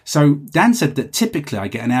 So Dan said that typically I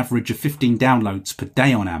get an average of 15 downloads per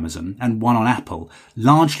day on Amazon and 1 on Apple,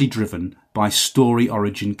 largely driven by Story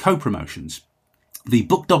Origin co-promotions. The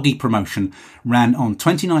Book Doggy promotion ran on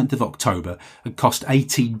 29th of October and cost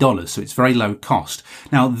 $18, so it's very low cost.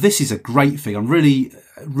 Now, this is a great thing. I'm really,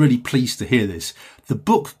 really pleased to hear this. The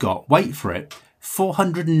book got, wait for it,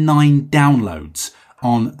 409 downloads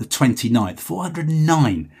on the 29th.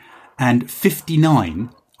 409 and 59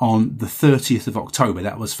 on the 30th of October.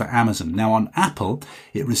 That was for Amazon. Now on Apple,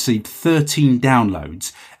 it received 13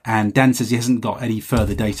 downloads, and Dan says he hasn't got any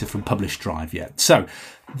further data from Publish Drive yet. So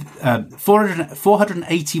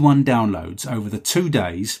 481 downloads over the 2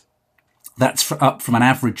 days. That's up from an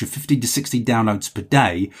average of 15 to 16 downloads per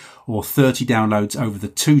day, or 30 downloads over the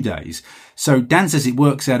 2 days. So Dan says it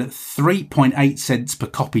works out at 3.8 cents per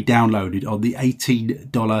copy downloaded on the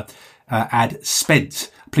 $18 ad spent.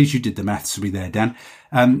 Please, you did the maths for me there, Dan.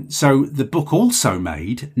 So the book also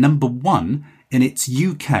made number 1 in its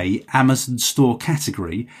UK Amazon store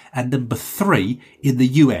category and number 3 in the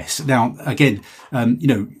US. Now, again,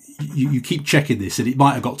 you keep checking this, and it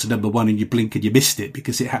might have got to number 1 and you blink and you missed it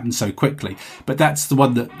because it happened so quickly. But that's the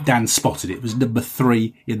one that Dan spotted. It was number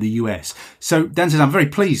 3 in the US. So Dan says, I'm very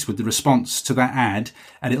pleased with the response to that ad,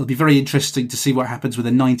 and it'll be very interesting to see what happens with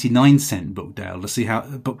a 99-cent book deal,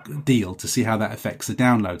 to see how that affects the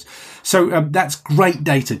downloads. So that's great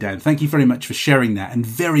data, Dan. Thank you very much for sharing that, and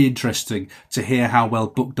very interesting to hear how well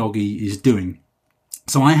Book Doggy is doing.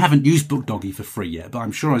 So I haven't used Book Doggy for free yet, but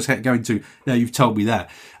I'm sure I was going to. Now you've told me that.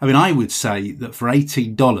 I mean, I would say that for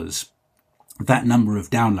 $18, that number of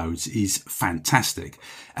downloads is fantastic.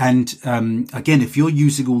 And again, if you're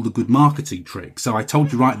using all the good marketing tricks, so I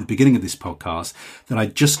told you right at the beginning of this podcast that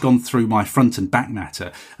I'd just gone through my front and back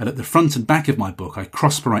matter, and at the front and back of my book, I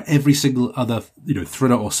cross-promote every single other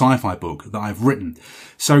thriller or sci-fi book that I've written.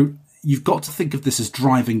 So you've got to think of this as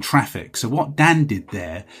driving traffic. So what Dan did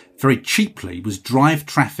there very cheaply was drive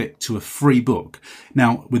traffic to a free book.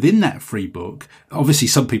 Now, within that free book, obviously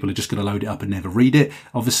some people are just going to load it up and never read it.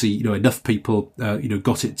 Obviously, enough people,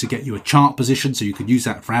 got it to get you a chart position, so you can use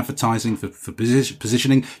that for advertising, for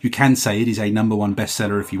positioning. You can say it is a number 1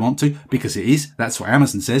 bestseller if you want to, because it is. That's what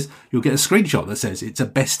Amazon says. You'll get a screenshot that says it's a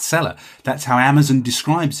bestseller. That's how Amazon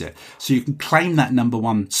describes it. So you can claim that number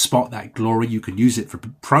 1 spot, that glory. You can use it for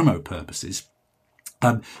promo purposes.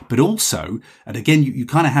 But also, and again, you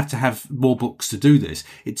kind of have to have more books to do this.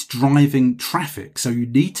 It's driving traffic. So you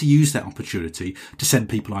need to use that opportunity to send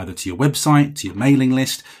people either to your website, to your mailing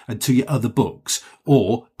list, and to your other books,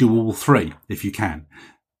 or do all 3 if you can.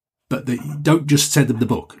 But don't just send them the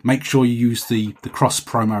book. Make sure you use the cross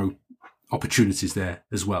promo opportunities there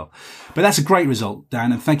as well. But that's a great result,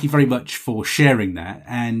 Dan, and thank you very much for sharing that.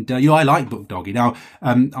 And, I like Book Doggy. Now,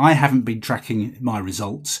 I haven't been tracking my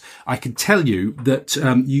results. I can tell you that,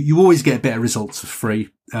 you always get better results for free.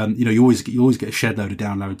 You always get a shed load of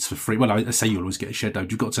downloads for free. Well, I say you'll always get a shed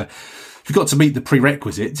load. You've got to meet the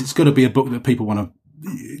prerequisites. It's got to be a book that people want to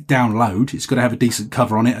download. It's got to have a decent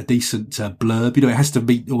cover on it, a decent blurb. It has to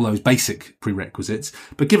meet all those basic prerequisites.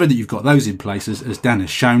 But given that you've got those in place, as Dan has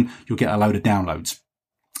shown, you'll get a load of downloads.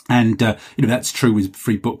 And, that's true with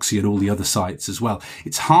Free Booksy and all the other sites as well.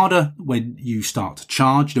 It's harder when you start to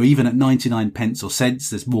charge. Even at 99 pence or cents,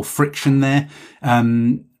 there's more friction there.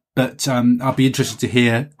 But I'll be interested to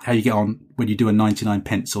hear how you get on when you do a 99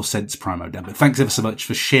 pence or cents promo, Dan. But thanks ever so much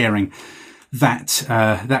for sharing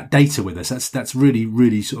that data with us. That's really,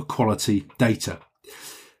 really sort of quality data.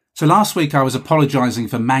 So last week I was apologising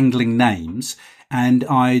for mangling names, and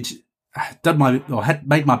I'd had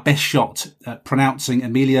made my best shot at pronouncing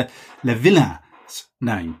Amelia Levillain's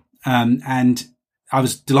name. And I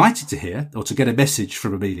was delighted to hear, or to get a message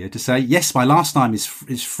from Amelia to say, yes, my last name is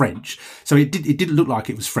French. So it didn't look like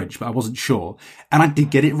it was French, but I wasn't sure. And I did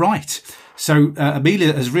get it right. So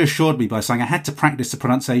Amelia has reassured me by saying I had to practice the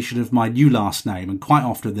pronunciation of my new last name, and quite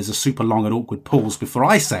often there's a super long and awkward pause before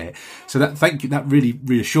I say it. So thank you. That really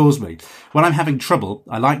reassures me. When I'm having trouble,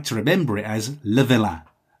 I like to remember it as Levillain.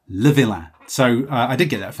 So I did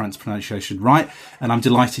get that French pronunciation right, and I'm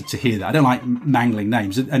delighted to hear that. I don't like mangling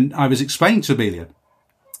names. And I was explaining to Amelia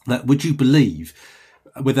that, would you believe,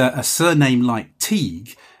 with a surname like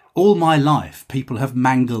Teague, all my life people have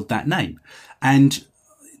mangled that name. And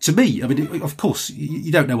to me, I mean, of course,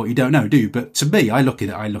 you don't know what you don't know, do you? But to me, I look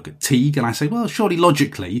at Teague and I say, well, surely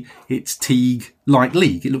logically it's Teague like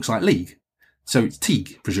league. It looks like league. So it's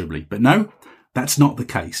Teague, presumably. But no, that's not the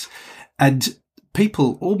case. And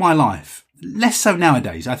people all my life, less so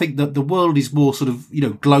nowadays. I think that the world is more sort of,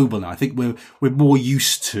 global now. I think we're more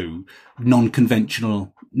used to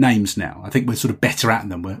non-conventional names now. I think we're sort of better at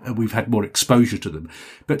them. We've had more exposure to them.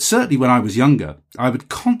 But certainly when I was younger, I would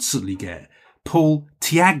constantly get Paul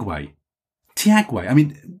Tiagwe. I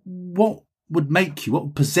mean, what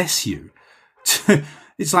would possess you?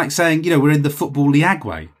 It's like saying, we're in the football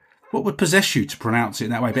Liagwe. What would possess you to pronounce it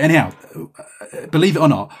in that way? But anyhow, believe it or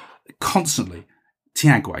not, constantly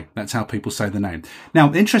Tiagwe. That's how people say the name.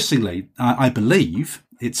 Now, interestingly, I believe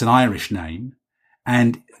it's an Irish name,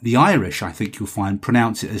 and the Irish, I think you'll find,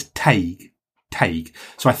 pronounce it as Taig.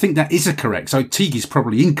 So I think that is correct. So Teague is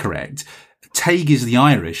probably incorrect. Taig is the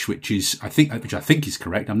Irish, which I think is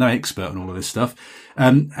correct. I'm no expert on all of this stuff.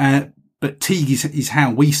 But Teague is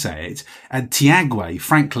how we say it. And Tiagwe,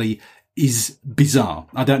 frankly, is bizarre.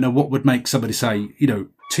 I don't know what would make somebody say,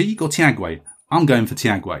 Teague or Tiagwe. I'm going for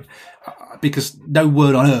Tiagwe, because no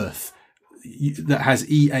word on earth that has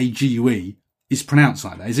EAGUE is pronounced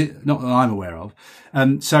like that, is it? Not that I'm aware of.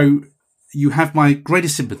 So you have my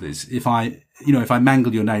greatest sympathies if I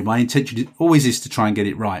mangle your name. My intention always is to try and get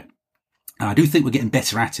it right. And I do think we're getting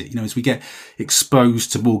better at it. As we get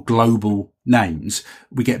exposed to more global names,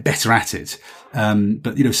 we get better at it.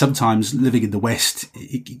 But, sometimes living in the West,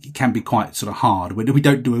 it can be quite sort of hard when we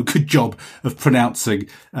don't do a good job of pronouncing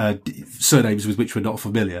surnames with which we're not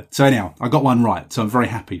familiar. So anyhow, I got one right. So I'm very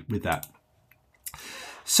happy with that.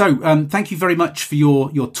 So, thank you very much for your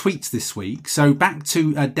tweets this week. So back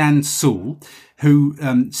to Dan Sewell, who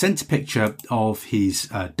sent a picture of his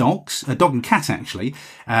dogs, a dog and cat actually,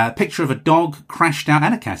 a picture of a dog crashed out,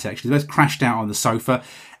 and a cat actually, they both crashed out on the sofa.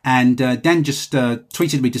 And Dan just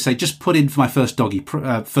tweeted me to say, just put in for my first book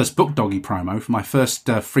doggy promo for my first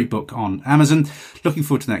free book on Amazon. Looking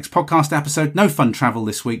forward to the next podcast episode. No fun travel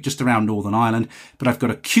this week, just around Northern Ireland, but I've got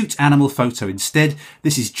a cute animal photo instead.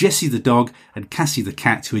 This is Jessie the dog and Cassie the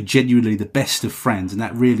cat, who are genuinely the best of friends, and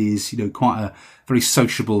that really is, quite a very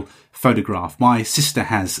sociable photograph. My sister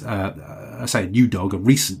has, a new dog, a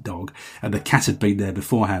recent dog, and the cat had been there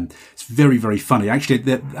beforehand. It's very, very funny.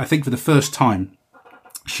 Actually, I think for the first time,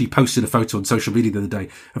 she posted a photo on social media the other day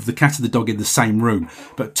of the cat and the dog in the same room.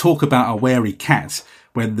 But talk about a wary cat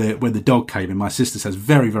when the dog came in. My sister says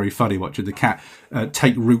very, very funny watching the cat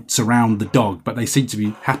take roots around the dog, but they seem to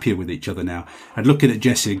be happier with each other now. And looking at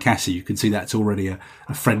Jessie and Cassie, you can see that's already a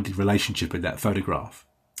friendly relationship in that photograph.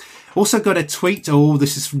 Also got a tweet. Oh,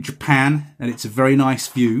 this is from Japan, and it's a very nice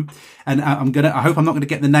view. And I hope I'm not going to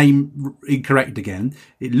get the name incorrect again.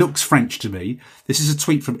 It looks French to me. This is a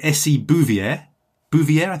tweet from Essie Bouvier,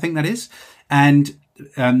 I think that is. And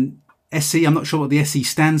SE, I'm not sure what the SE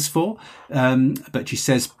stands for, but she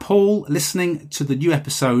says, Paul, listening to the new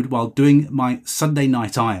episode while doing my Sunday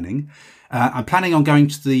night ironing. I'm planning on going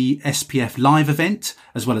to the SPF Live event,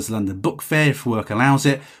 as well as the London Book Fair, if work allows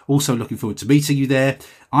it. Also looking forward to meeting you there.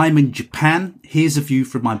 I'm in Japan. Here's a view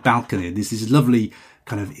from my balcony. This is a lovely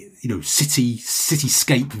kind of,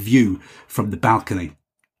 cityscape view from the balcony.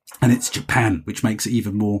 And it's Japan, which makes it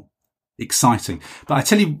even more exciting. But I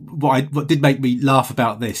tell you what did make me laugh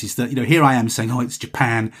about this is that, here I am saying, oh, it's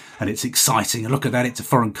Japan and it's exciting. And look at that, it's a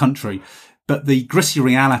foreign country. But the gritty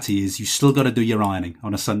reality is you still got to do your ironing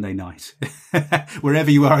on a Sunday night.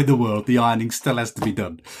 Wherever you are in the world, the ironing still has to be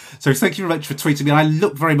done. So thank you very much for tweeting me. I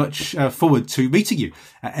look very much forward to meeting you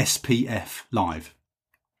at SPF Live.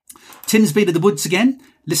 Tim's been in the woods again,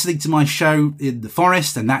 listening to my show in the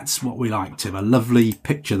forest, and that's what we like, Tim. A lovely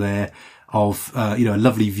picture there of, a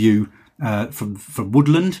lovely view from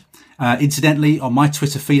woodland. Incidentally, on my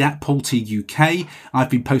Twitter feed at Paul Teague UK, I've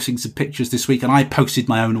been posting some pictures this week, and I posted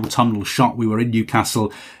my own autumnal shot. We were in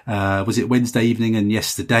Newcastle, was it Wednesday evening, and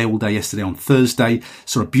all day yesterday on Thursday.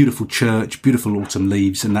 Saw a beautiful church, beautiful autumn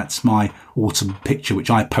leaves, and that's my autumn picture, which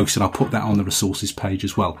I posted. I'll put that on the resources page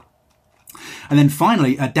as well. And then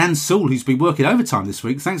finally, Dan Sewell, who's been working overtime this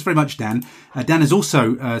week. Thanks very much, Dan. Dan has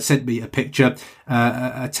also sent me a picture,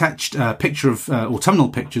 attached a picture of autumnal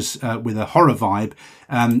pictures with a horror vibe.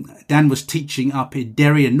 Dan was teaching up in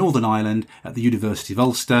Derry in Northern Ireland at the University of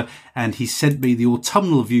Ulster, and he sent me the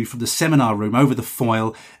autumnal view from the seminar room over the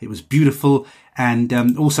foyle. It was beautiful.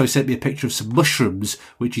 And also sent me a picture of some mushrooms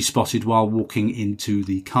which he spotted while walking into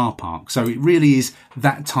the car park. So it really is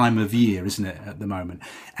that time of year, isn't it, at the moment?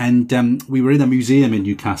 And we were in a museum in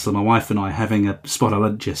Newcastle, my wife and I, having a spot of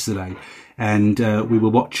lunch yesterday, and we were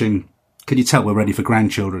watching, can you tell we're ready for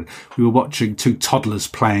grandchildren? We were watching two toddlers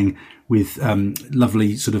playing with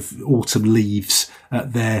lovely sort of autumn leaves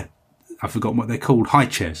at their, I've forgotten what they're called, high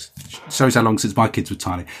chairs. Shows how long since my kids were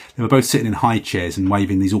tiny. They were both sitting in high chairs and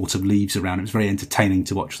waving these autumn leaves around. It was very entertaining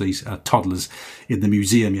to watch these toddlers in the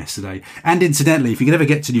museum yesterday. And incidentally, if you could ever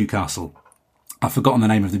get to Newcastle, I've forgotten the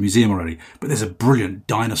name of the museum already, but there's a brilliant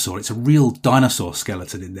dinosaur. It's a real dinosaur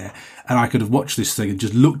skeleton in there. And I could have watched this thing and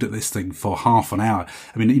just looked at this thing for half an hour.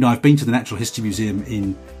 I mean, I've been to the Natural History Museum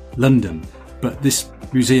in London, but this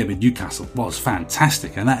museum in Newcastle was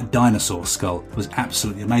fantastic, and that dinosaur skull was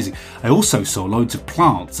absolutely amazing. I also saw loads of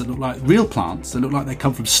plants that look like real plants that look like they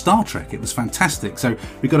come from Star Trek. It was fantastic. So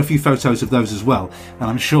we got a few photos of those as well, and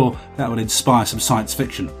I'm sure that would inspire some science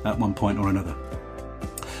fiction at one point or another.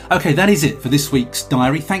 Okay, that is it for this week's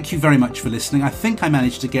diary. Thank you very much for listening. I think I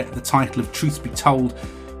managed to get the title of Truth Be Told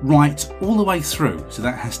right all the way through, so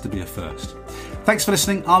that has to be a first. Thanks for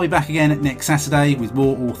listening. I'll be back again next Saturday with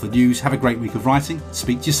more author news. Have a great week of writing.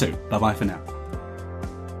 Speak to you soon. Bye-bye for now.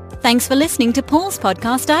 Thanks for listening to Paul's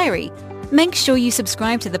Podcast Diary. Make sure you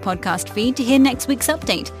subscribe to the podcast feed to hear next week's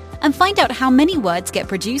update and find out how many words get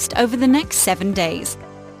produced over the next 7 days.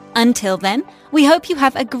 Until then, we hope you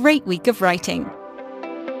have a great week of writing.